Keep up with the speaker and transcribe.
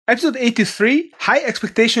Episode 83, High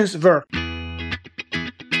Expectations Work.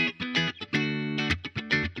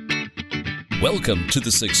 Welcome to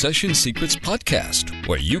the Succession Secrets Podcast,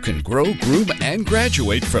 where you can grow, groom, and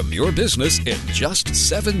graduate from your business in just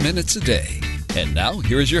 7 minutes a day. And now,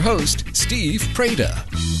 here is your host, Steve Prada.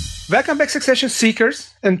 Welcome back, Succession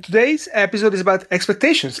Seekers. And today's episode is about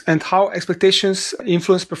expectations and how expectations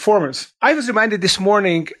influence performance. I was reminded this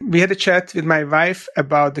morning, we had a chat with my wife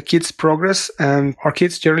about the kids' progress, and our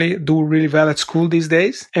kids generally do really well at school these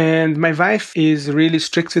days. And my wife is really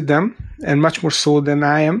strict with them, and much more so than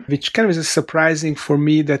I am, which kind of is surprising for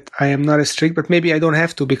me that I am not as strict, but maybe I don't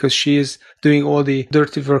have to because she is doing all the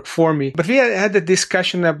dirty work for me. But we had a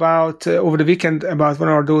discussion about over the weekend about one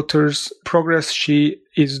of our daughter's progress. She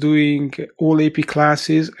is doing all AP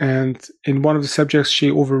classes, and in one of the subjects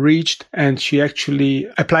she overreached, and she actually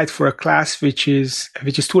applied for a class which is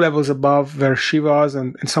 2 levels above where she was,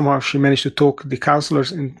 and somehow she managed to talk the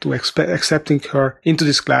counselors into accepting her into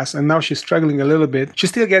this class. And now she's struggling a little bit. She's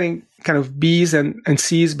still getting kind of B's and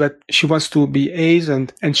C's, but she wants to be A's,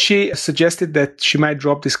 and she suggested that she might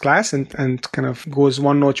drop this class and kind of goes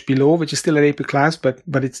one notch below, which is still an AP class, but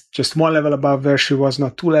it's just 1 level above where she was,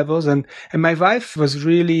 not 2 levels. And my wife was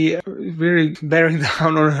really bearing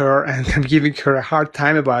down on her and giving her a hard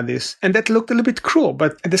time about this. And that looked a little bit cruel,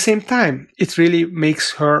 but at the same time, it really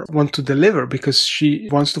makes her want to deliver because she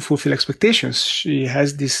wants to fulfill expectations. She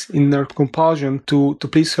has this inner compulsion to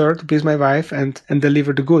please her, to please my wife, and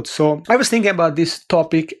deliver the goods. So I was thinking about this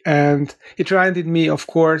topic, and it reminded me, of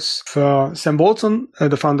course, of Sam Walton,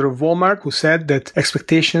 the founder of Walmart, who said that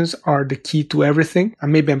expectations are the key to everything.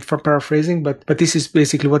 And maybe I'm paraphrasing, but this is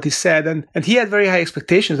basically what he said. And he had very high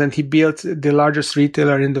expectations, and he built the largest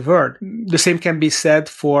retailer in the world. The same can be said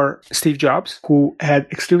for Steve Jobs, who had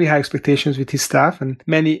extremely high expectations with his staff. And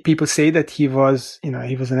many people say that he was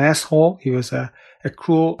an asshole. He was a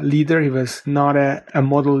cruel leader. He was not a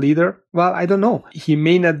model leader. Well, I don't know. He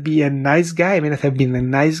may not be a nice guy. He may not have been a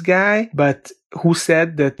nice guy, but who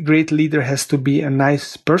said that a great leader has to be a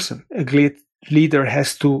nice person? A great leader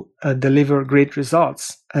has to deliver great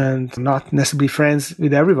results and not necessarily friends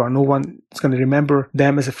with everyone. No one is going to remember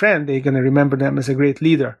them as a friend. They're going to remember them as a great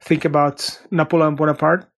leader. Think about Napoleon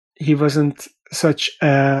Bonaparte. He wasn't such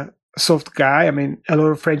a soft guy. I mean, a lot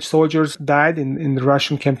of French soldiers died in the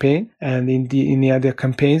Russian campaign and in the other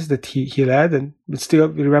campaigns that he led, but still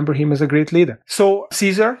we remember him as a great leader. So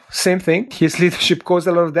Caesar, same thing. His leadership caused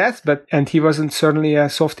a lot of deaths, and he wasn't certainly a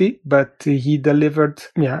softie, but he delivered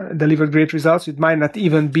great results. It might not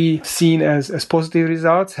even be seen as positive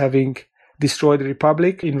results, having destroyed the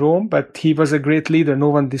Republic in Rome, but he was a great leader. No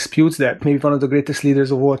one disputes that. Maybe one of the greatest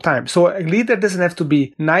leaders of all time. So a leader doesn't have to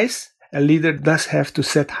be nice. A leader does have to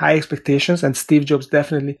set high expectations, and Steve Jobs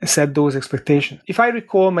definitely set those expectations. If I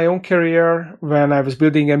recall my own career when I was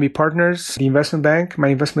building MB Partners, my investment bank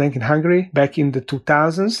in Hungary, back in the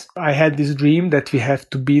 2000s, I had this dream that we have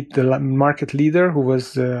to beat the market leader, who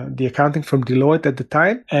was the accounting from Deloitte at the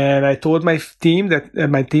time. And I told my team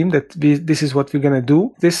that this is what we're going to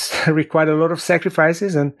do. This required a lot of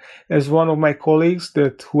sacrifices, and as one of my colleagues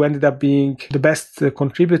who ended up being the best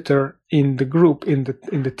contributor in the group, in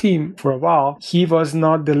the team for a while, he was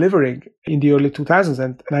not delivering in the early 2000s.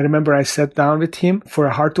 And I remember I sat down with him for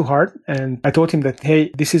a heart-to-heart, and I told him that,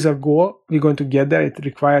 hey, this is our goal. We're going to get there. It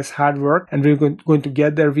requires hard work, and we're going to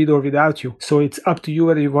get there with or without you. So it's up to you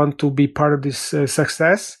whether you want to be part of this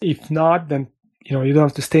success. If not, then you don't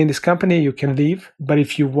have to stay in this company. You can leave. But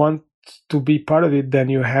if you want to be part of it, then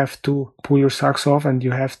you have to pull your socks off, and you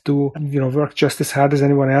have to work just as hard as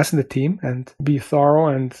anyone else in the team and be thorough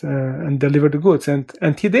and deliver the goods.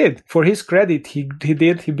 And he did. For his credit, he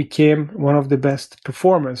did. He became one of the best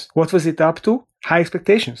performers. What was it up to? High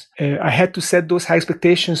expectations. I had to set those high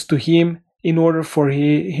expectations to him in order for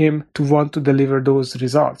him to want to deliver those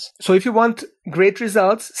results. So if you want great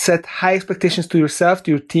results, set high expectations to yourself, to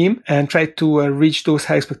your team, and try to reach those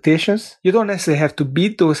high expectations. You don't necessarily have to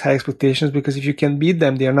beat those high expectations, because if you can beat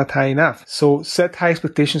them, they are not high enough. So set high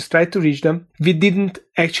expectations, try to reach them. We didn't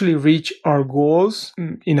actually reach our goals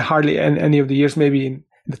in hardly any of the years. Maybe in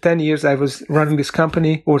the 10 years I was running this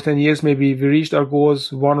company, or 10 years, maybe we reached our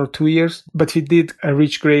goals 1 or 2 years, but we did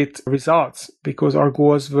reach great results because our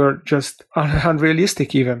goals were just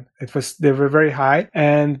unrealistic even. They were very high,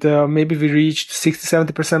 and maybe we reached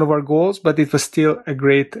 60-70% of our goals, but it was still a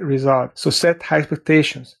great result. So set high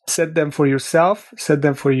expectations. Set them for yourself, set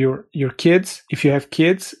them for your kids. If you have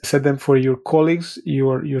kids, set them for your colleagues,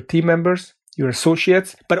 your team members. your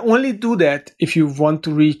associates, but only do that if you want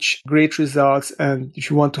to reach great results and if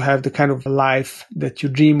you want to have the kind of life that you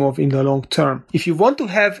dream of in the long term. If you want to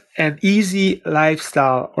have an easy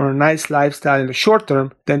lifestyle or a nice lifestyle in the short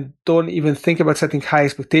term, then don't even think about setting high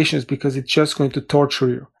expectations because it's just going to torture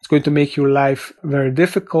you. It's going to make your life very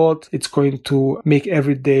difficult. It's going to make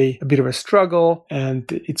every day a bit of a struggle,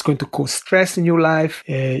 and it's going to cause stress in your life.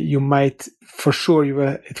 You might, for sure,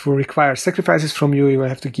 it will require sacrifices from you. You will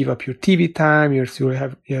have to give up your TV time. You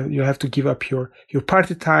have to give up your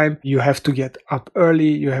party time. You have to get up early.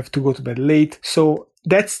 You have to go to bed late. So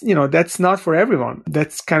that's not for everyone.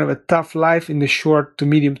 That's kind of a tough life in the short to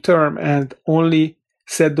medium term, and only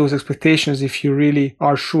set those expectations if you really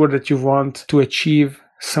are sure that you want to achieve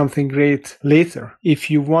something great later.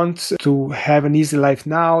 If you want to have an easy life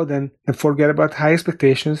now, then forget about high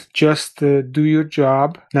expectations. Just do your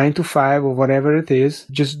job 9 to 5 or whatever it is.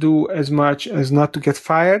 Just do as much as not to get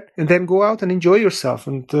fired, and then go out and enjoy yourself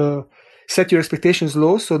and set your expectations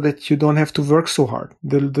low so that you don't have to work so hard.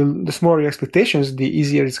 The smaller your expectations, the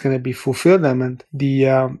easier it's going to be fulfill them, and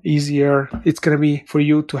the easier it's going to be for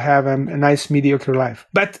you to have a nice mediocre life.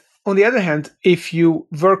 But on the other hand, if you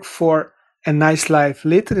work for a nice life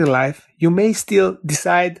later in life, you may still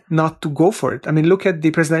decide not to go for it. I mean, look at the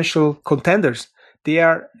presidential contenders. They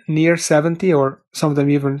are near 70 or some of them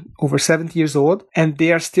even over 70 years old, and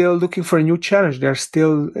they are still looking for a new challenge. They are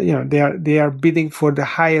still, they are bidding for the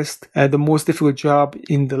highest, the most difficult job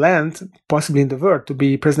in the land, possibly in the world, to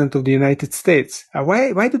be president of the United States.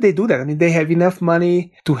 Why do they do that? I mean, they have enough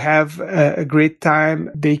money to have a great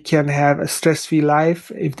time. They can have a stress-free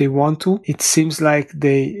life if they want to. It seems like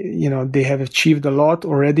they have achieved a lot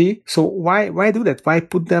already. So why do that? Why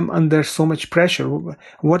put them under so much pressure?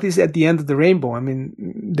 What is at the end of the rainbow? I mean,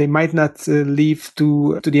 they might not leave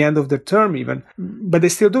to the end of their term even, but they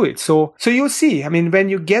still do it. So you'll see. I mean, when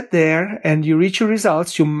you get there and you reach your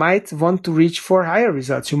results, you might want to reach for higher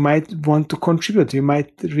results. You might want to contribute. You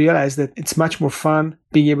might realize that it's much more fun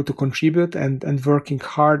being able to contribute, and working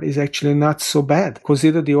hard is actually not so bad.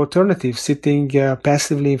 Consider the alternative, sitting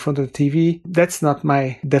passively in front of the TV. That's not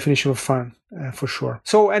my definition of fun. For sure.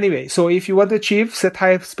 So anyway, if you want to achieve, set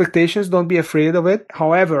high expectations. Don't be afraid of it.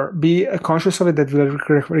 However, be conscious of it that will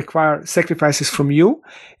require sacrifices from you.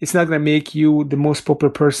 It's not going to make you the most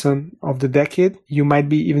popular person of the decade. You might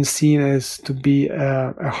be even seen as to be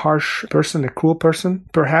a harsh person, a cruel person,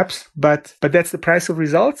 perhaps. But that's the price of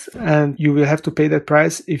results, and you will have to pay that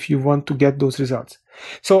price if you want to get those results.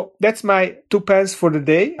 So that's my 2 pence for the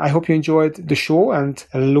day. I hope you enjoyed the show, and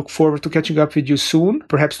I look forward to catching up with you soon,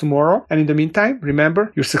 perhaps tomorrow. And in the meantime,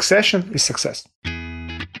 remember, your succession is success.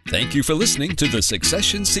 Thank you for listening to the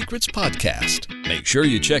Succession Secrets Podcast. Make sure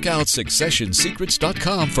you check out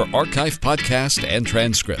successionsecrets.com for archive podcasts and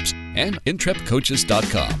transcripts, and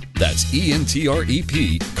entrepcoaches.com. That's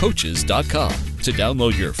ENTREP coaches.com to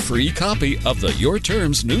download your free copy of the Your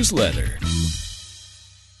Terms newsletter.